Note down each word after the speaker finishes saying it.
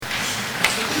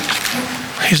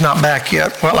He's not back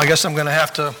yet. Well, I guess I'm going to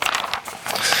have to.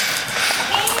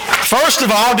 First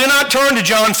of all, do not turn to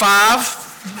John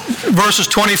 5, verses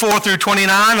 24 through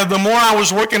 29. The more I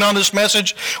was working on this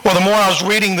message, or the more I was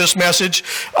reading this message,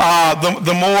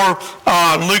 the more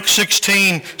Luke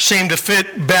 16 seemed to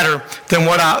fit better than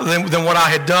what I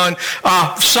had done.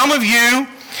 Some of you,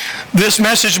 this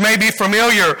message may be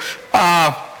familiar.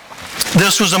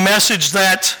 This was a message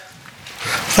that,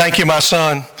 thank you, my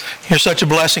son. You're such a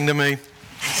blessing to me.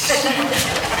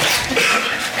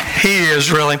 He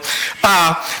is, really.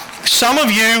 Some of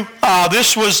you,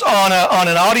 this was on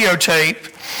an audio tape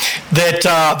that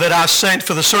I sent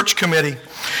for the search committee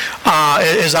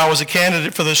as I was a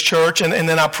candidate for this church, and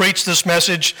then I preached this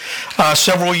message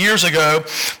several years ago.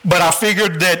 But I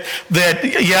figured that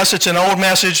yes, it's an old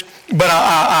message, but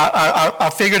I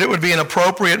figured it would be an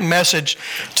appropriate message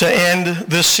to end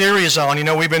this series on. You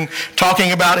know, we've been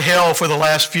talking about hell for the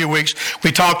last few weeks.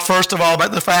 We talked first of all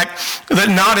about the fact that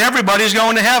not everybody's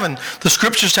going to heaven. The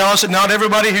scriptures tell us that not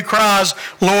everybody who cries,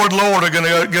 Lord, Lord, are going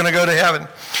to go to heaven.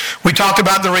 We talked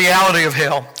about the reality of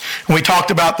hell. And we talked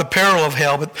about the peril of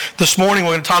hell. But this morning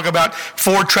we're going to talk about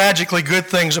 4 tragically good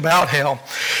things about hell.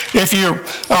 If you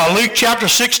Luke chapter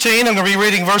 16, I'm going to be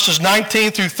reading verses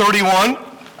 19 through 31.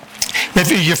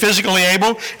 If you're physically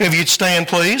able, if you'd stand,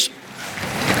 please.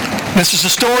 This is the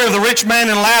story of the rich man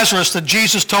and Lazarus that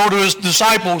Jesus told to his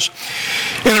disciples.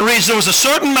 And it reads, there was a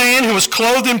certain man who was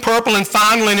clothed in purple and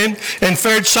fine linen and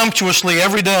fared sumptuously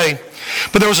every day.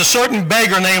 But there was a certain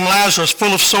beggar named Lazarus,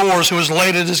 full of sores, who was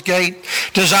laid at his gate,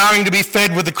 desiring to be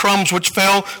fed with the crumbs which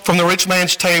fell from the rich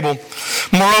man's table.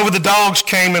 Moreover, the dogs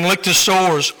came and licked his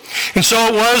sores. And so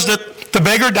it was that the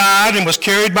beggar died and was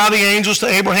carried by the angels to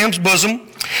Abraham's bosom.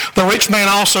 The rich man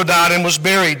also died and was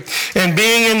buried. And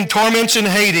being in torments in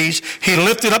Hades, he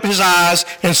lifted up his eyes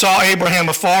and saw Abraham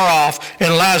afar off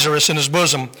and Lazarus in his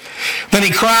bosom. Then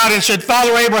he cried and said,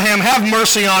 Father Abraham, have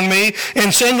mercy on me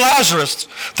and send Lazarus,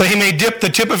 that he may dip the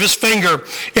tip of his finger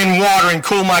in water and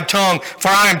cool my tongue, for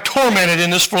I am tormented in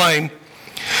this flame.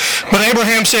 But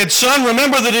Abraham said, Son,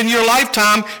 remember that in your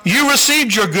lifetime you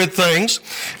received your good things,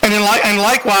 and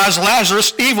likewise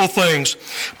Lazarus evil things.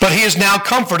 But he is now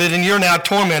comforted, and you're now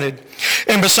tormented.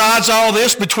 And besides all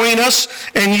this, between us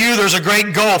and you there's a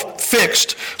great gulf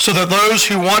fixed, so that those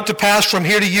who want to pass from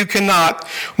here to you cannot,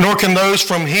 nor can those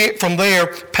from there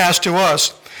pass to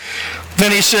us.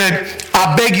 Then he said,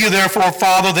 I beg you therefore,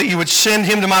 Father, that you would send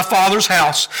him to my father's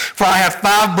house, for I have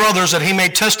 5 brothers, that he may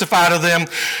testify to them,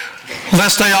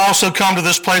 lest they also come to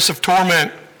this place of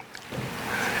torment.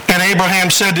 And Abraham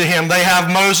said to him, they have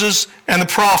Moses and the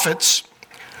prophets.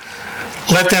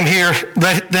 Let them hear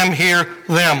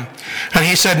them. And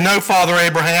he said, no, Father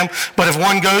Abraham, but if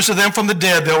one goes to them from the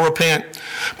dead, they'll repent.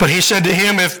 But he said to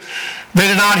him, if they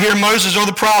did not hear Moses or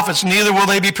the prophets, neither will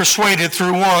they be persuaded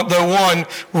though one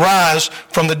rise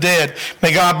from the dead.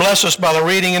 May God bless us by the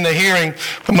reading and the hearing,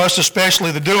 but most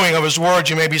especially the doing of his word.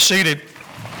 You may be seated.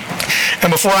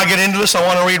 And before I get into this, I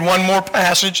want to read one more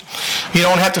passage. You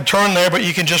don't have to turn there, but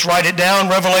you can just write it down.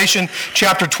 Revelation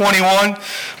chapter 21,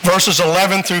 verses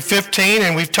 11 through 15.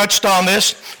 And we've touched on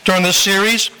this during this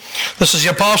series. This is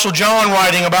the Apostle John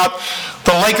writing about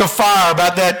the lake of fire,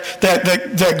 about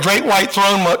that great white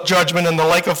throne judgment and the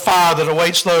lake of fire that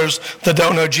awaits those that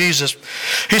don't know Jesus.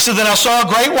 He said, then I saw a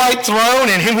great white throne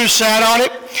and him who sat on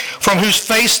it, from whose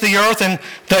face the earth and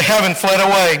the heaven fled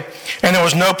away, and there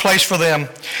was no place for them.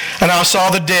 And I saw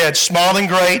the dead, small and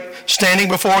great, standing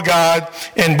before God,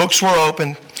 and books were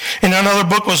opened. And another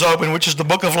book was opened, which is the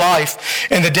book of life.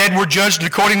 And the dead were judged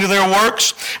according to their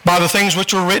works by the things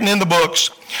which were written in the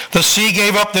books. The sea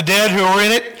gave up the dead who were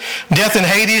in it. Death and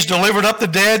Hades delivered up the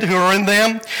dead who were in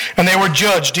them. And they were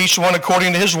judged, each one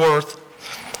according to his works.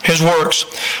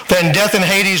 Then death and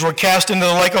Hades were cast into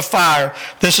the lake of fire.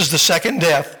 This is the second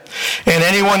death. And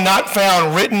anyone not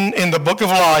found written in the book of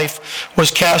life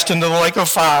was cast into the lake of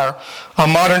fire. A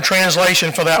modern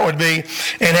translation for that would be,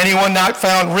 and anyone not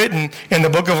found written in the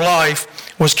book of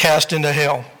life was cast into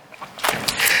hell.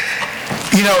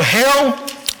 You know, hell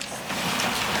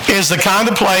is the kind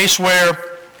of place where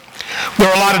there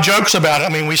are a lot of jokes about it. I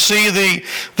mean, we see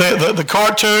the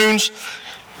cartoons.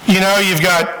 You know, you've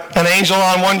got an angel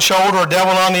on one shoulder, a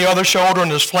devil on the other shoulder, and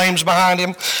there's flames behind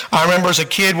him. I remember as a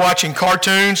kid watching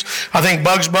cartoons. I think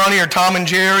Bugs Bunny or Tom and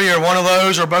Jerry or one of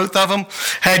those or both of them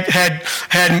had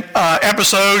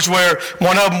episodes where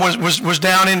one of them was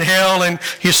down in hell and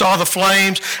you saw the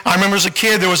flames. I remember as a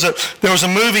kid there was a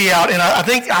movie out, and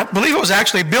I believe it was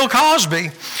actually Bill Cosby.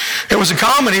 It was a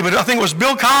comedy, but I think it was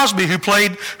Bill Cosby who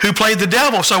played the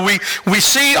devil. So we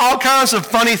see all kinds of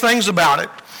funny things about it.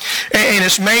 And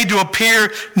it's made to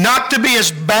appear not to be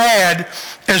as bad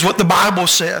as what the Bible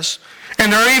says.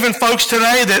 And there are even folks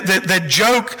today that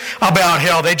joke about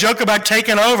hell. They joke about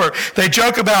taking over. They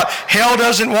joke about heaven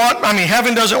doesn't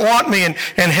want me, and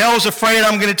hell's afraid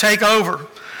I'm going to take over.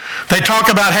 They talk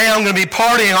about, hey, I'm going to be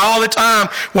partying all the time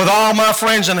with all my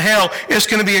friends in hell. It's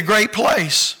going to be a great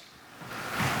place.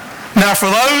 Now, for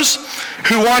those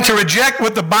who want to reject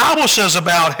what the Bible says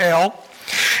about hell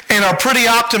and are pretty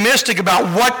optimistic about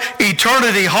what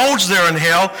eternity holds there in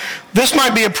hell, this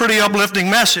might be a pretty uplifting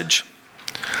message.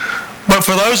 But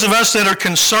for those of us that are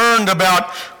concerned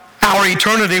about our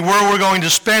eternity, where we're going to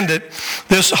spend it,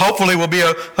 this hopefully will be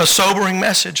a sobering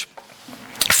message.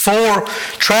 4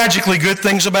 tragically good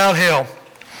things about hell.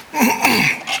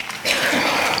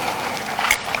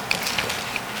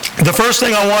 The first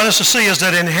thing I want us to see is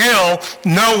that in hell,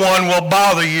 no one will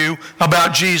bother you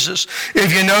about Jesus.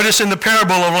 If you notice in the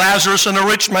parable of Lazarus and the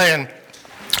rich man,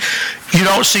 you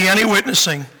don't see any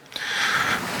witnessing.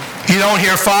 You don't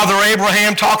hear Father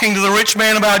Abraham talking to the rich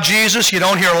man about Jesus. You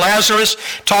don't hear Lazarus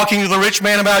talking to the rich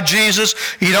man about Jesus.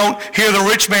 You don't hear the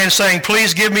rich man saying,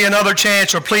 please give me another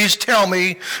chance, or please tell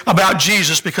me about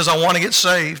Jesus because I want to get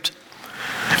saved.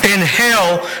 In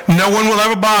hell, no one will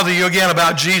ever bother you again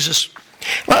about Jesus.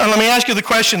 Let me ask you the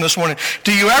question this morning.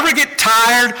 Do you ever get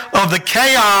tired of the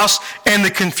chaos and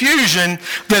the confusion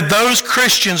that those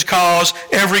Christians cause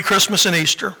every Christmas and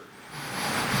Easter?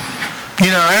 You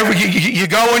know, you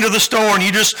go into the store and you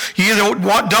either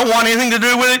don't want anything to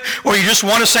do with it, or you just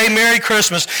want to say Merry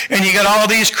Christmas, and you got all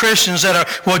these Christians that are,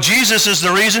 well, Jesus is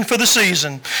the reason for the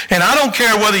season. And I don't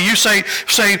care whether you say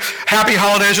Happy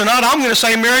Holidays or not, I'm going to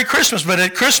say Merry Christmas. But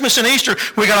at Christmas and Easter,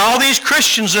 we got all these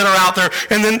Christians that are out there,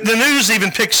 and then the news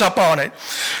even picks up on it,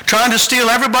 trying to steal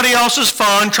everybody else's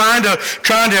fun, trying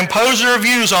to impose their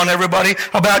views on everybody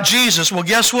about Jesus. Well,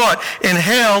 guess what? In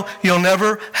hell, you'll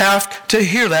never have to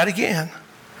hear that again.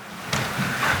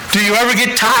 Do you ever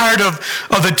get tired of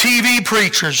the TV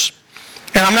preachers?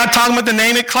 And I'm not talking about the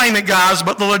name it, claim it guys,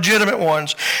 but the legitimate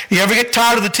ones. You ever get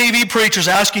tired of the TV preachers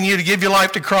asking you to give your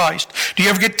life to Christ? Do you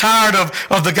ever get tired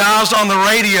of the guys on the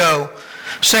radio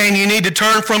saying you need to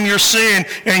turn from your sin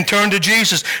and turn to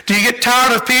Jesus? Do you get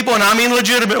tired of people, and I mean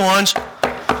legitimate ones,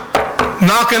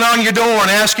 knocking on your door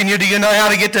and asking you, do you know how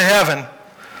to get to heaven?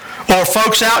 Or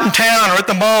folks out in town or at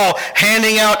the mall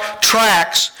handing out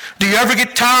tracts. Do you ever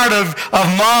get tired of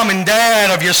mom and dad,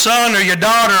 of your son or your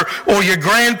daughter or your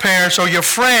grandparents or your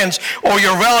friends or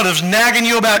your relatives nagging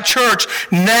you about church,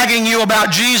 nagging you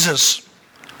about Jesus?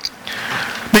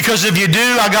 Because if you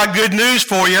do, I got good news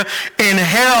for you. In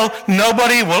hell,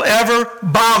 nobody will ever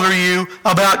bother you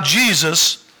about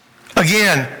Jesus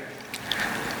again.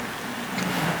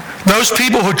 Those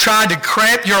people who tried to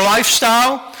cramp your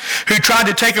lifestyle, who tried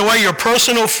to take away your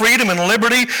personal freedom and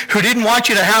liberty, who didn't want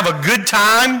you to have a good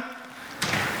time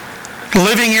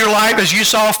living your life as you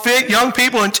saw fit, young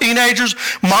people and teenagers,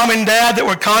 mom and dad that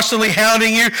were constantly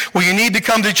hounding you, well, you need to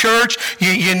come to church,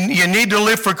 you need to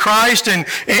live for Christ, and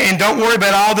don't worry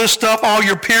about all this stuff all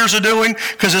your peers are doing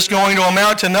because it's going to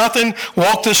amount to nothing.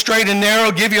 Walk the straight and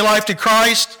narrow, give your life to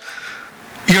Christ.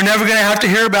 You're never going to have to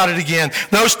hear about it again.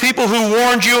 Those people who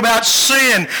warned you about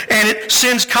sin and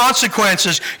sin's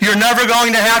consequences, you're never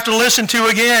going to have to listen to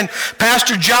again.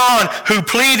 Pastor John, who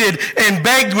pleaded and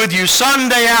begged with you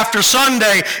Sunday after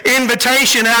Sunday,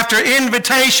 invitation after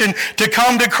invitation to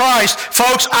come to Christ.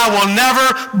 Folks, I will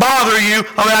never bother you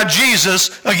about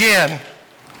Jesus again.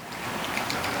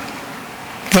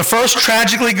 The first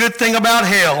tragically good thing about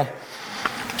hell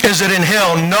is that in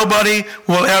hell, nobody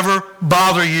will ever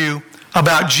bother you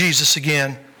about Jesus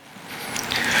again.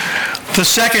 The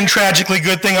second tragically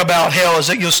good thing about hell is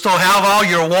that you'll still have all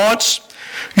your wants,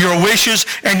 your wishes,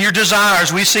 and your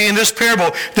desires. We see in this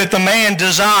parable that the man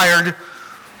desired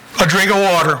a drink of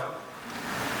water.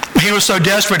 He was so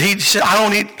desperate, he said, I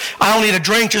don't need a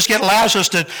drink, just get Lazarus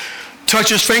to touch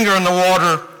his finger in the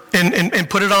water and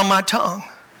put it on my tongue.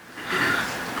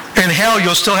 In hell,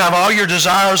 you'll still have all your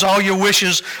desires, all your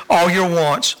wishes, all your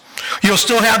wants. You'll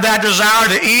still have that desire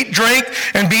to eat, drink,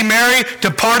 and be merry,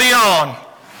 to party on.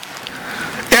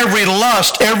 Every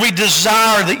lust, every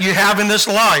desire that you have in this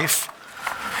life,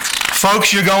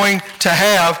 folks, you're going to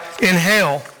have in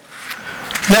hell.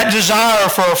 That desire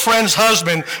for a friend's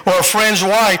husband or a friend's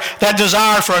wife, that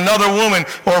desire for another woman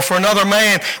or for another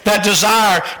man, that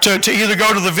desire to either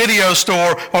go to the video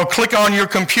store or click on your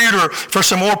computer for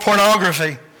some more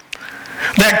pornography.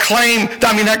 That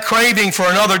craving for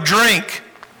another drink.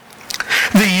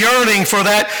 The yearning for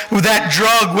that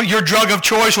drug, your drug of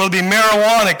choice, whether it be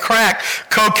marijuana, crack,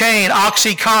 cocaine,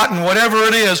 Oxycontin, whatever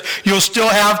it is, you'll still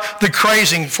have the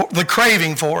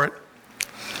craving for it.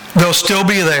 they'll still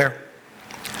be there.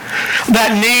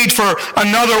 That need for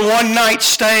another one-night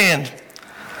stand,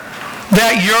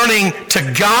 that yearning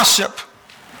to gossip,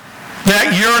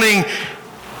 that yearning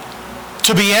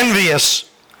to be envious,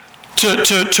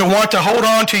 to want to hold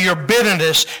on to your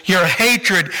bitterness, your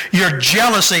hatred, your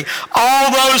jealousy, all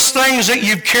those things that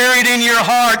you've carried in your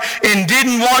heart and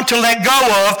didn't want to let go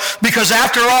of, because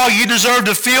after all, you deserve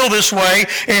to feel this way,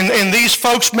 and these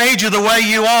folks made you the way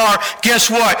you are. Guess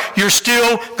what? You're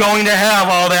still going to have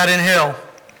all that in hell.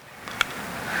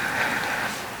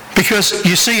 Because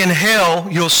you see, in hell,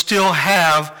 you'll still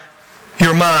have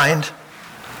your mind.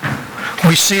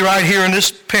 We see right here in this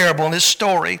parable, in this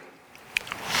story.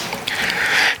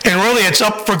 And really, it's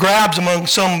up for grabs among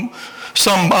some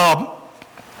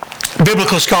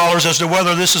biblical scholars as to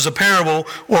whether this is a parable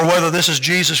or whether this is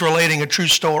Jesus relating a true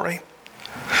story,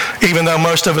 even though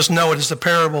most of us know it as the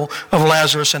parable of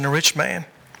Lazarus and the rich man.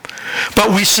 But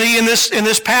we see in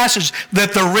this passage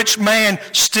that the rich man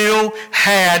still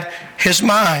had his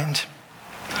mind.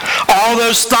 All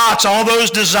those thoughts, all those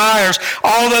desires,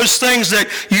 all those things that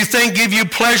you think give you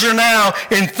pleasure now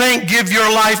and think give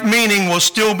your life meaning will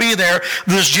still be there.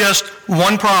 There's just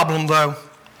one problem, though.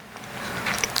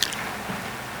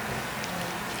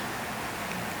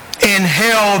 In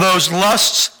hell, those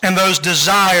lusts and those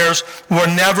desires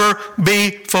will never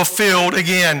be fulfilled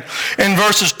again. In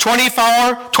verses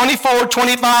 24,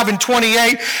 25, and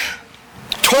 28,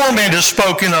 torment is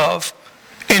spoken of.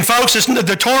 And folks,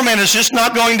 the torment is just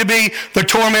not going to be the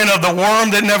torment of the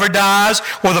worm that never dies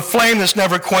or the flame that's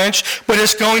never quenched, but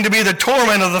it's going to be the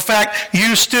torment of the fact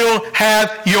you still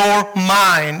have your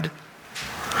mind.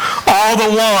 All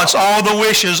the wants, all the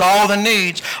wishes, all the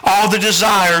needs, all the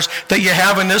desires that you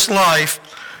have in this life,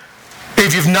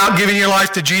 if you've not given your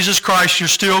life to Jesus Christ, you're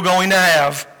still going to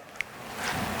have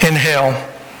in hell.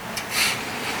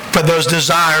 But those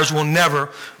desires will never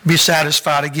be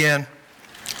satisfied again.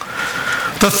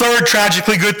 The third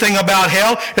tragically good thing about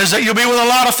hell is that you'll be with a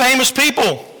lot of famous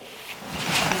people.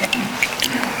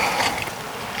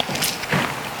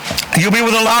 You'll be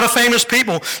with a lot of famous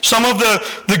people. Some of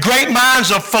the great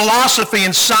minds of philosophy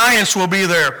and science will be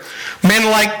there. Men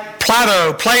like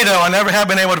Plato, I never have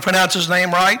been able to pronounce his name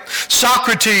right.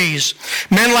 Socrates.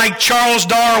 Men like Charles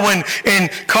Darwin and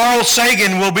Carl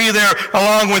Sagan will be there,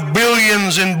 along with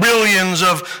billions and billions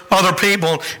of other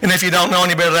people. And if you don't know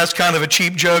any better, that's kind of a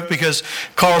cheap joke, because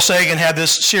Carl Sagan had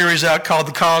this series out called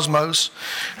The Cosmos,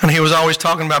 and he was always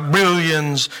talking about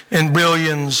billions and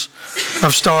billions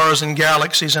of stars and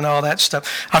galaxies and all that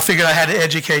stuff. I figured I had to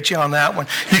educate you on that one.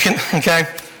 You can, okay?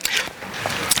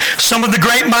 Some of the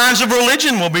great minds of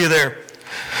religion will be there.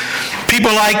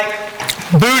 People like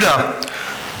Buddha,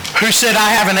 who said,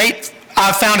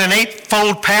 I found an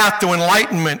eightfold path to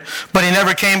enlightenment, but he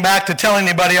never came back to tell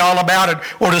anybody all about it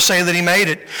or to say that he made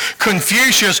it.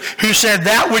 Confucius, who said,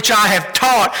 that which I have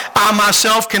taught, I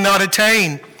myself cannot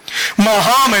attain.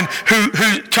 Muhammad,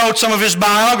 who told some of his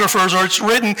biographers, or it's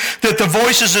written, that the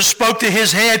voices that spoke to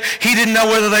his head, he didn't know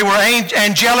whether they were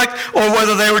angelic or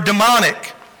whether they were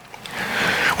demonic.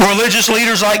 Religious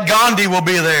leaders like Gandhi will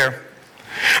be there.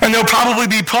 And there'll probably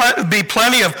be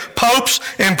plenty of popes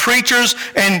and preachers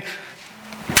and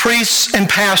priests and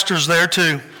pastors there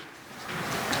too.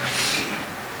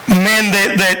 Men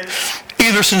that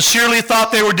either sincerely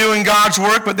thought they were doing God's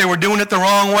work, but they were doing it the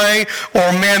wrong way,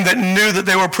 or men that knew that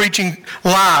they were preaching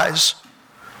lies,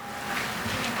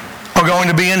 are going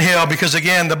to be in hell, because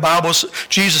again,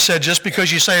 Jesus said, just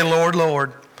because you say, Lord,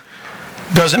 Lord,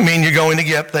 doesn't mean you're going to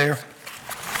get there.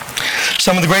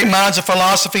 Some of the great minds of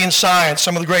philosophy and science,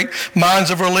 some of the great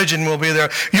minds of religion will be there.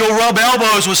 You'll rub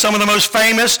elbows with some of the most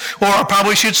famous, or I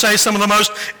probably should say some of the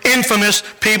most infamous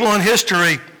people in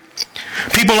history.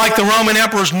 People like the Roman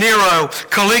emperors Nero,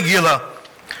 Caligula,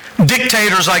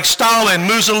 dictators like Stalin,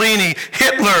 Mussolini,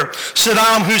 Hitler,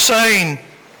 Saddam Hussein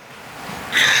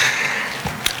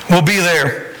will be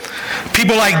there.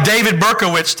 People like David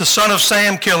Berkowitz, the son of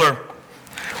Sam Killer,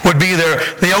 would be there.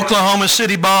 The Oklahoma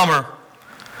City bomber.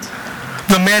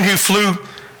 The men who flew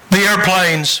the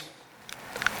airplanes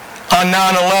on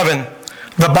 9/11,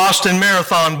 the Boston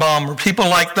Marathon bomber, people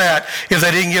like that, if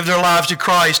they didn't give their lives to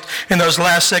Christ in those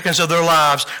last seconds of their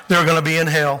lives, they're going to be in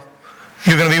hell.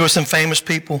 You're going to be with some famous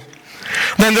people.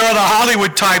 Then there are the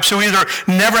Hollywood types who either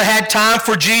never had time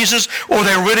for Jesus or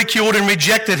they ridiculed and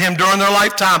rejected him during their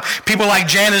lifetime. People like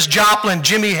Janis Joplin,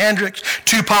 Jimi Hendrix,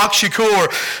 Tupac Shakur,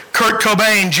 Kurt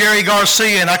Cobain, Jerry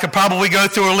Garcia, and I could probably go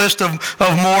through a list of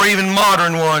more even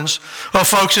modern ones, of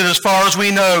folks that, as far as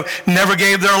we know, never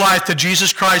gave their life to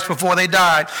Jesus Christ before they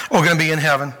died, are going to be in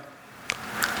heaven.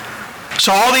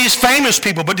 So all these famous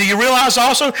people, but do you realize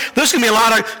also there's going to be a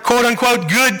lot of quote-unquote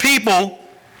good people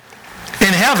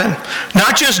in heaven.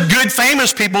 Not just good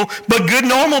famous people, but good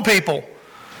normal people.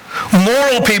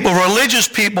 Moral people, religious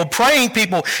people, praying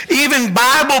people, even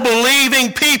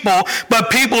Bible-believing people, but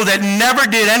people that never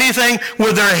did anything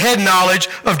with their head knowledge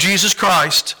of Jesus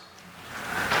Christ.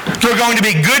 There are going to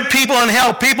be good people in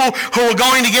hell, people who are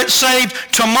going to get saved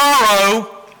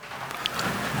tomorrow,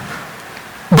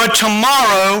 but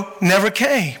tomorrow never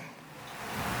came.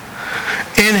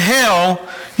 In hell,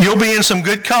 you'll be in some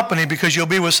good company because you'll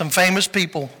be with some famous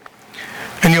people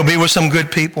and you'll be with some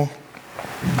good people.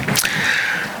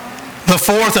 The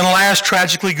fourth and last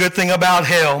tragically good thing about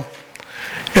hell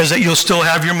is that you'll still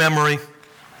have your memory.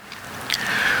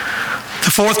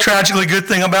 The fourth tragically good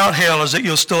thing about hell is that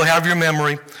you'll still have your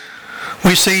memory.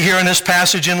 We see here in this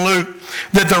passage in Luke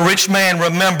that the rich man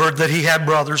remembered that he had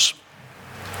brothers.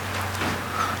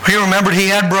 He remembered he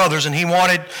had brothers, and he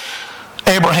wanted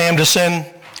Abraham to send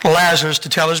Lazarus to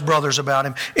tell his brothers about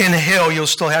him. In hell, you'll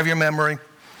still have your memory.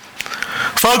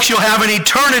 Folks, you'll have an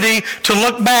eternity to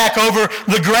look back over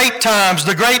the great times,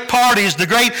 the great parties, the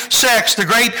great sex, the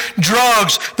great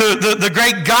drugs, the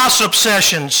great gossip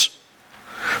sessions,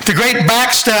 the great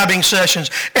backstabbing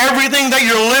sessions. Everything that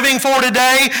you're living for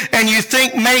today and you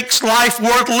think makes life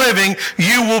worth living,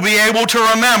 you will be able to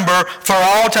remember for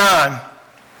all time.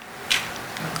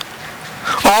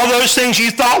 All those things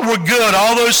you thought were good,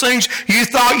 all those things you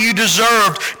thought you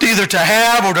deserved either to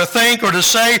have or to think or to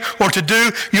say or to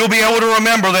do, you'll be able to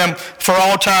remember them for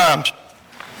all times.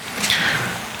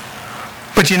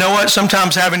 But you know what?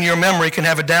 Sometimes having your memory can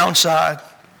have a downside.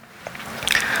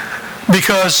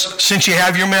 Because since you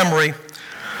have your memory,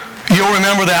 you'll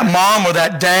remember that mom or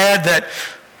that dad, that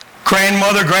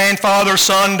grandmother, grandfather,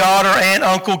 son, daughter, aunt,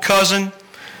 uncle, cousin,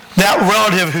 that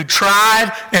relative who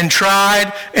tried and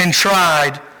tried and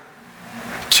tried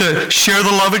to share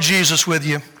the love of Jesus with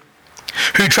you,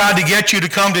 who tried to get you to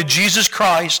come to Jesus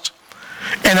Christ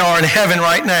and are in heaven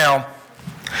right now,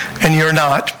 and you're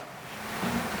not.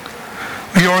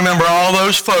 You'll remember all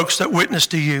those folks that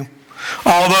witnessed to you,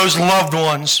 all those loved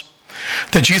ones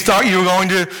that you thought you were going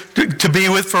to be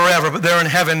with forever, but they're in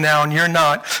heaven now, and you're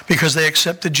not, because they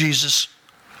accepted Jesus,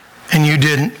 and you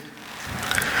didn't.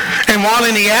 And while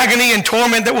in the agony and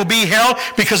torment that will be hell,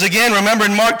 because again, remember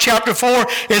in Mark chapter 4,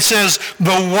 it says,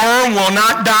 the worm will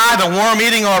not die, the worm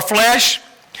eating our flesh,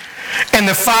 and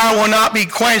the fire will not be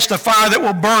quenched, the fire that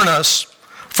will burn us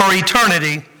for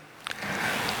eternity.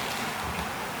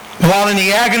 While in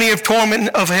the agony of torment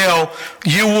of hell,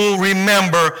 you will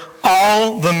remember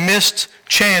all the missed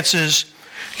chances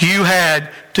you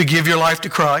had to give your life to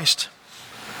Christ.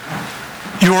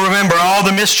 You will remember all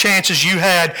the missed chances you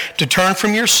had to turn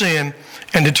from your sin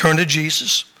and to turn to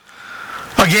Jesus.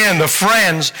 Again, the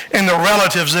friends and the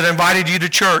relatives that invited you to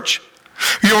church.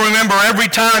 You'll remember every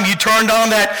time you turned on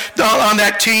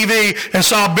that TV and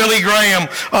saw Billy Graham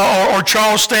or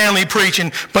Charles Stanley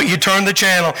preaching, but you turned the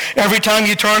channel. Every time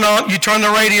you turned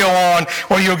the radio on,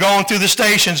 or you were going through the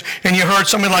stations and you heard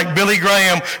something like Billy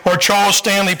Graham or Charles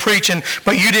Stanley preaching,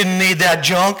 but you didn't need that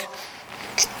junk,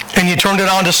 and you turned it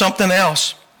on to something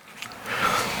else.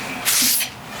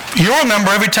 You'll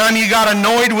remember every time you got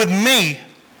annoyed with me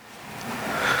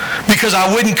because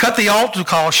I wouldn't cut the altar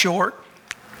call short.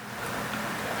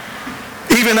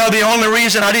 Even though the only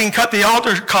reason I didn't cut the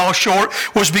altar call short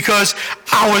was because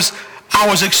I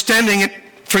was extending it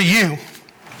for you.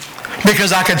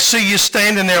 Because I could see you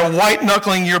standing there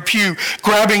white-knuckling your pew,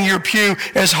 grabbing your pew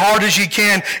as hard as you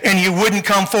can, and you wouldn't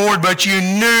come forward, but you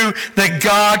knew that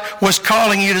God was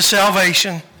calling you to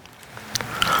salvation.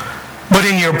 But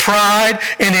in your pride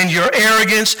and in your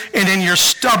arrogance and in your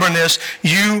stubbornness,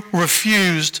 you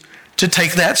refused to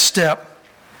take that step.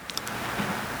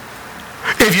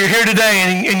 If you're here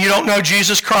today and you don't know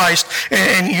Jesus Christ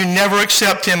and you never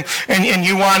accept him and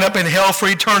you wind up in hell for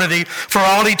eternity, for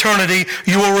all eternity,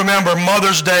 you will remember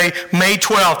Mother's Day, May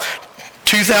 12th,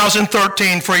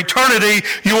 2013. For eternity,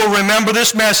 you will remember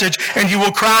this message and you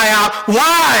will cry out,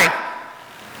 why?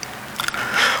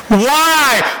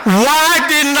 Why? Why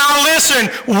didn't I listen?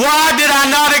 Why did I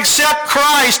not accept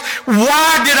Christ?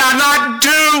 Why did I not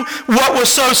do what was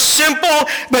so simple,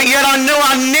 but yet I knew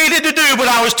I needed to do, but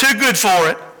I was too good for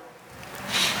it?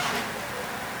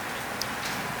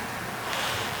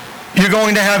 You're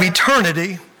going to have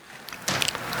eternity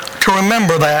to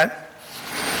remember that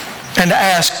and to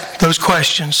ask those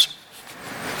questions.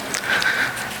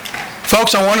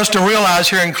 Folks, I want us to realize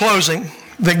here in closing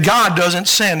that God doesn't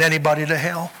send anybody to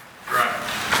hell.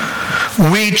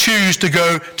 We choose to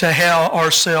go to hell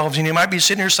ourselves. And you might be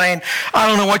sitting here saying, I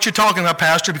don't know what you're talking about,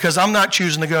 Pastor, because I'm not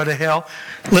choosing to go to hell.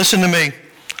 Listen to me.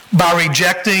 By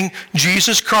rejecting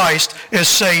Jesus Christ as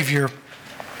Savior,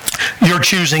 you're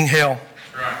choosing hell.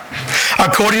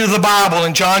 According to the Bible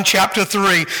in John chapter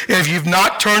 3, if you've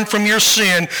not turned from your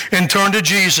sin and turned to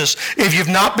Jesus, if you've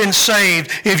not been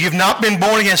saved, if you've not been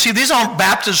born again. See, these aren't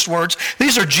Baptist words.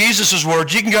 These are Jesus'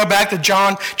 words. You can go back to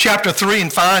John chapter 3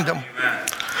 and find them. Amen.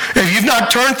 If you've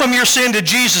not turned from your sin to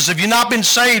Jesus, if you've not been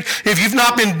saved, if you've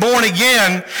not been born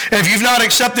again, if you've not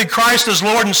accepted Christ as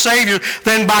Lord and Savior,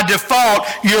 then by default,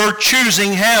 you're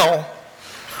choosing hell.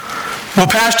 Well,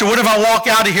 Pastor, what if I walk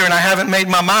out of here and I haven't made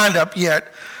my mind up yet?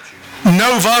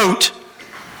 No vote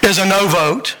is a no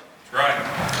vote. Right.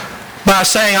 By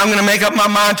saying, I'm going to make up my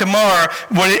mind tomorrow,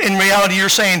 what in reality you're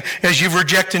saying is you've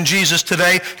rejected Jesus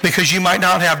today because you might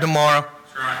not have tomorrow.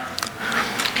 That's right.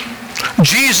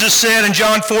 Jesus said in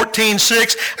John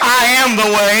 14:6, I am the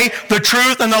way, the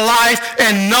truth, and the life,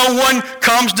 and no one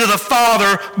comes to the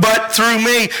Father but through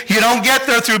me. You don't get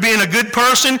there through being a good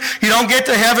person. You don't get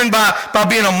to heaven by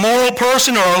being a moral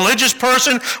person or a religious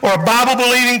person or a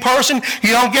Bible-believing person.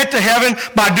 You don't get to heaven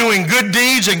by doing good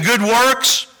deeds and good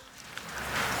works,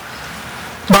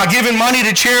 by giving money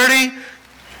to charity.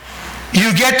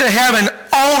 You get to heaven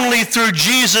only through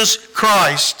Jesus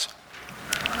Christ.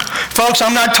 Folks,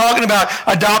 I'm not talking about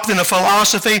adopting a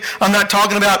philosophy. I'm not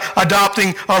talking about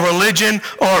adopting a religion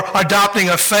or adopting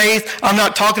a faith. I'm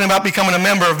not talking about becoming a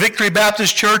member of Victory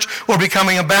Baptist Church or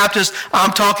becoming a Baptist.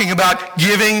 I'm talking about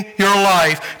giving your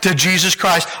life to Jesus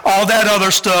Christ. All that other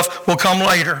stuff will come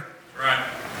later. Right.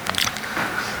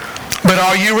 But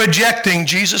are you rejecting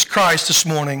Jesus Christ this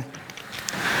morning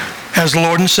as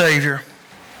Lord and Savior?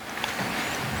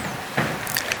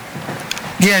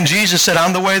 Again, Jesus said,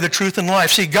 I'm the way, the truth, and the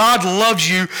life. See, God loves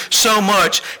you so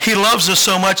much. He loves us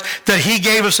so much that He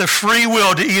gave us a free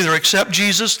will to either accept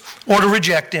Jesus or to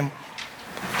reject Him.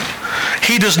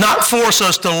 He does not force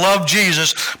us to love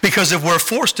Jesus, because if we're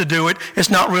forced to do it, it's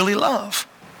not really love.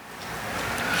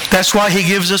 That's why He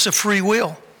gives us a free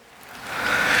will.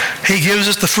 He gives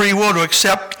us the free will to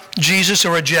accept Jesus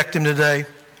or reject Him today.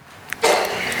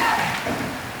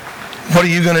 What are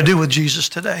you going to do with Jesus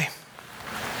today?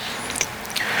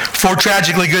 4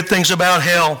 tragically good things about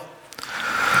hell.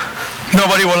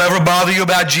 Nobody will ever bother you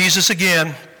about Jesus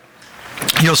again.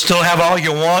 You'll still have all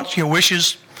your wants, your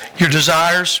wishes, your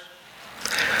desires.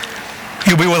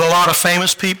 You'll be with a lot of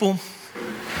famous people.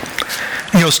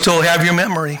 You'll still have your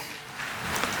memory.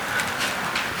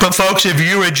 But folks, if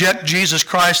you reject Jesus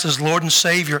Christ as Lord and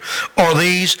Savior, are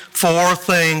these 4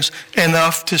 things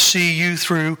enough to see you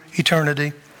through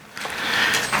eternity?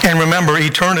 And remember,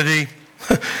 eternity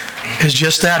is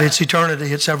just that. It's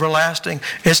eternity. It's everlasting.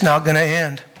 It's not going to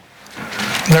end.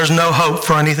 There's no hope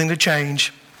for anything to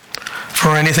change,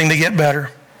 for anything to get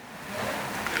better.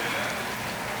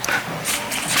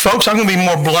 Folks, I'm going to be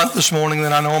more blunt this morning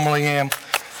than I normally am.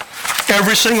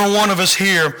 Every single one of us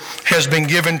here has been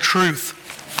given truth.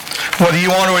 Whether you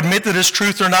want to admit that it's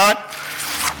truth or not,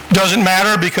 doesn't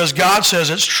matter, because God says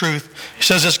it's truth. He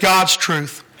says it's God's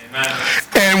truth. Amen.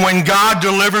 And when God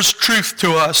delivers truth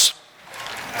to us,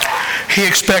 He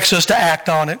expects us to act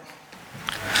on it.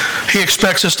 He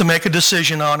expects us to make a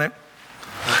decision on it.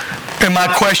 And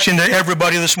my question to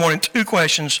everybody this morning, 2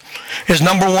 questions, is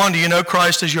number 1, do you know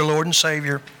Christ as your Lord and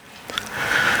Savior?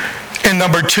 And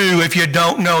number 2, if you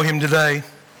don't know Him today,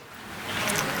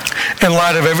 in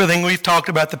light of everything we've talked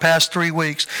about the past 3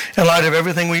 weeks, in light of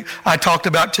everything I talked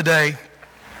about today,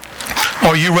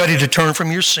 are you ready to turn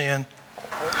from your sin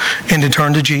and to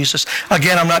turn to Jesus?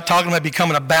 Again, I'm not talking about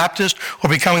becoming a Baptist or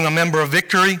becoming a member of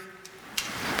Victory.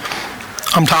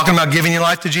 I'm talking about giving your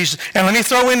life to Jesus. And let me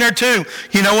throw in there too,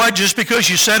 you know what? Just because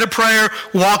you said a prayer,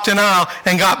 walked an aisle,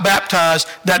 and got baptized,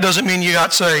 that doesn't mean you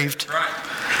got saved. Right.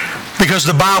 Because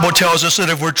the Bible tells us that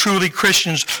if we're truly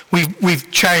Christians,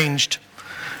 we've changed.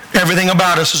 Everything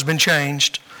about us has been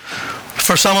changed.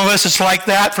 For some of us, it's like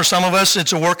that. For some of us,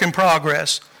 it's a work in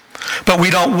progress. But we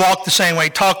don't walk the same way,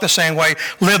 talk the same way,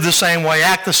 live the same way,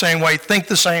 act the same way, think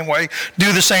the same way,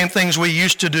 do the same things we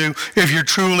used to do if you're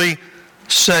truly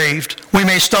saved. We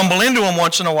may stumble into them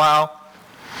once in a while,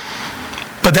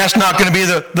 but that's not going to be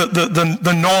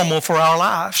the normal for our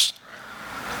lives.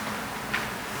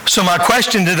 So my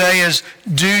question today is,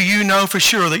 do you know for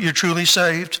sure that you're truly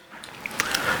saved?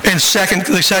 And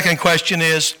the second question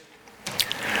is,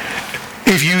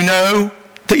 if you know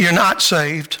that you're not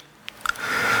saved,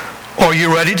 are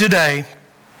you ready today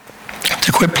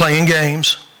to quit playing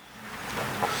games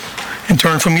and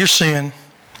turn from your sin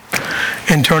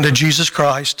and turn to Jesus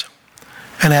Christ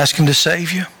and ask Him to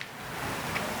save you?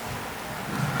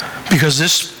 Because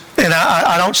this, and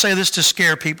I don't say this to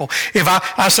scare people. If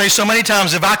I say so many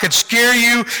times, if I could scare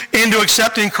you into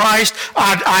accepting Christ,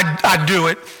 I'd do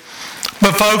it.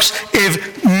 But folks,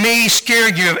 if me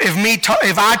scared you,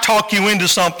 if I talk you into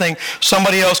something,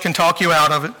 somebody else can talk you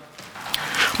out of it.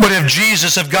 But if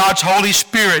Jesus, if God's Holy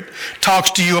Spirit talks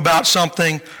to you about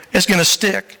something, it's going to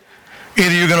stick.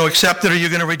 Either you're going to accept it or you're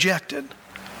going to reject it.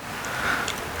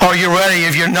 Are you ready?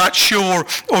 If you're not sure,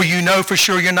 or you know for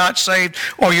sure you're not saved,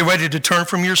 are you ready to turn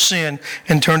from your sin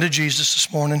and turn to Jesus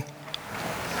this morning?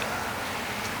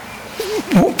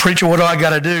 Well, preacher, what do I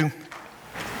got to do?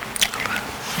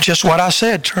 Just what I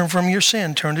said. Turn from your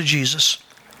sin. Turn to Jesus.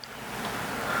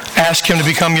 Ask Him to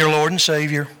become your Lord and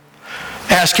Savior.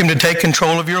 Ask Him to take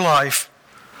control of your life.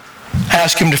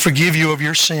 Ask Him to forgive you of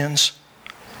your sins.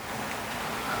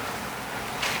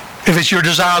 If it's your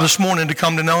desire this morning to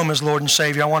come to know Him as Lord and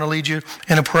Savior, I want to lead you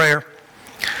in a prayer.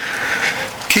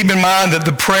 Keep in mind that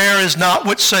the prayer is not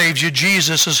what saves you.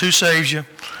 Jesus is who saves you.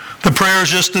 The prayer is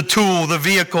just the tool, the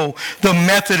vehicle, the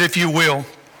method, if you will,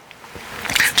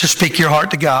 to speak your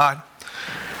heart to God.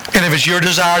 And if it's your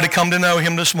desire to come to know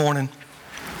Him this morning,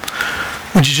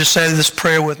 would you just say this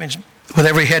prayer with me, with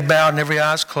every head bowed and every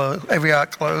eye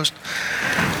closed?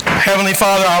 Heavenly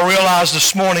Father, I realize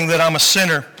this morning that I'm a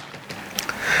sinner.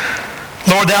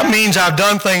 Lord, that means I've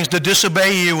done things to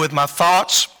disobey you with my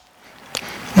thoughts,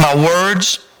 my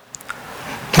words,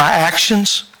 my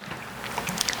actions.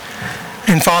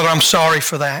 And Father, I'm sorry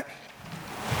for that.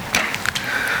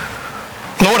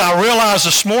 Lord, I realize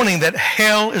this morning that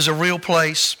hell is a real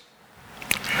place.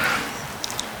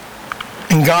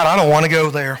 And God, I don't want to go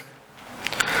there.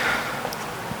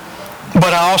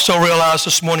 But I also realize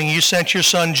this morning you sent your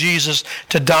Son Jesus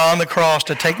to die on the cross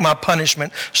to take my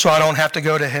punishment so I don't have to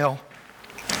go to hell.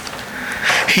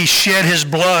 He shed His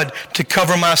blood to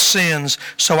cover my sins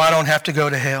so I don't have to go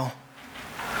to hell.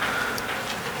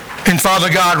 And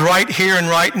Father God, right here and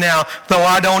right now, though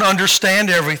I don't understand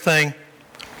everything,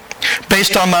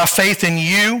 based on my faith in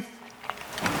you,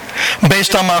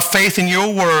 based on my faith in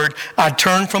your word, I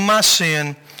turn from my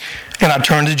sin and I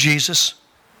turn to Jesus.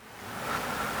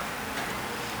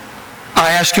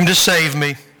 I ask Him to save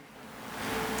me,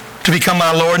 to become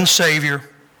my Lord and Savior.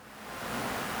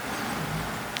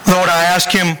 Lord, I ask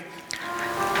Him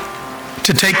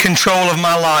to take control of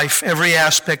my life, every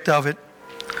aspect of it,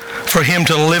 for Him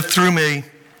to live through me.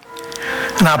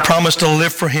 And I promise to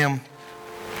live for Him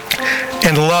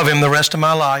and love Him the rest of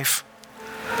my life.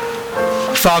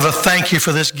 Father, thank you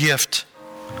for this gift.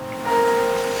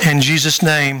 In Jesus'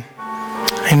 name,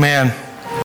 amen.